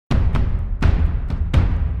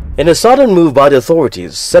In a sudden move by the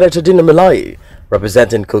authorities, Senator Dino Melaye,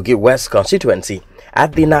 representing Kogi West constituency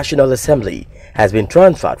at the National Assembly, has been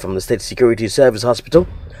transferred from the State Security Service Hospital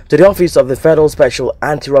to the office of the Federal Special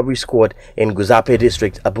Anti-Robbery Squad in Guzape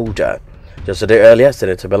District, Abuja. Just a day earlier,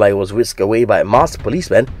 Senator Melaye was whisked away by masked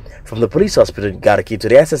policemen from the police hospital in Gariki to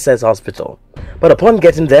the SSS hospital. But upon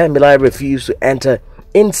getting there, Melaye refused to enter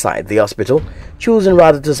inside the hospital, choosing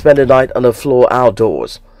rather to spend the night on the floor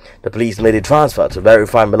outdoors. The police made a transfer to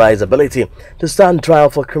verify Melaye's ability to stand trial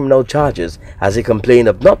for criminal charges, as he complained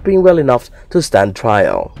of not being well enough to stand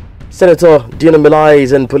trial. Senator Dino Melaye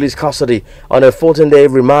is in police custody on a 14-day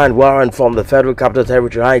remand warrant from the Federal Capital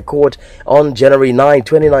Territory High Court on January 9,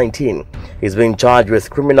 2019. He's being charged with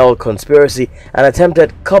criminal conspiracy and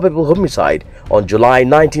attempted culpable homicide on July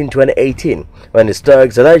 19, 2018, when his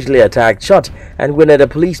thugs allegedly attacked, shot and wounded a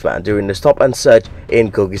policeman during a stop and search in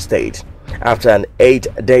Kogi State. After an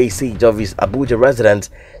 8-day siege of his Abuja residence,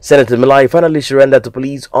 Senator Melaye finally surrendered to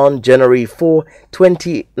police on January 4,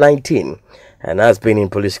 2019 and has been in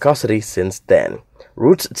police custody since then.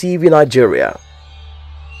 Roots TV Nigeria.